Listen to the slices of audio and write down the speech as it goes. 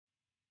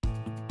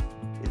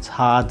It's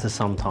hard to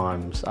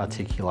sometimes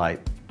articulate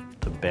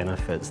the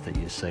benefits that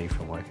you see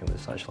from working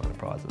with social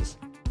enterprises.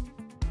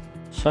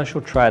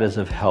 Social traders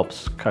have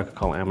helped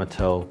Coca-Cola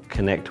Amatil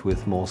connect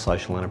with more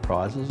social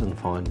enterprises and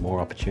find more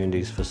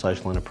opportunities for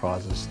social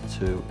enterprises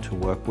to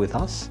work with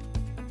us.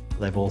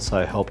 They've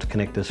also helped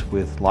connect us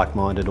with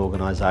like-minded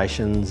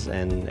organisations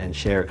and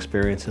share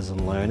experiences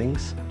and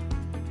learnings.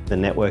 The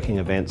networking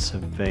events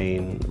have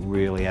been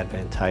really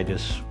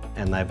advantageous,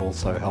 and they've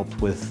also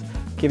helped with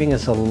giving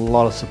us a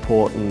lot of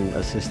support and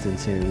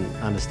assistance in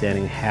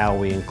understanding how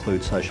we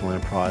include social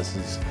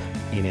enterprises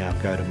in our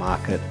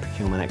go-to-market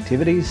procurement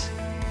activities.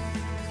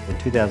 In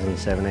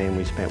 2017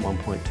 we spent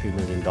 $1.2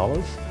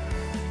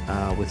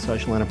 million with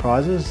social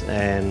enterprises,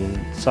 and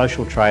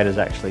social traders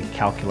actually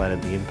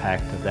calculated the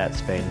impact of that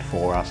spend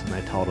for us, and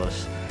they told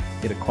us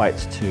it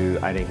equates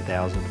to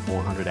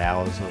 18,400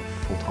 hours of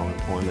full-time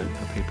employment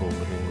for people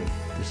living with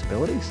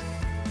disabilities.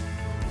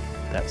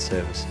 That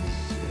service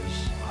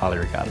is highly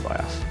regarded by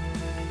us.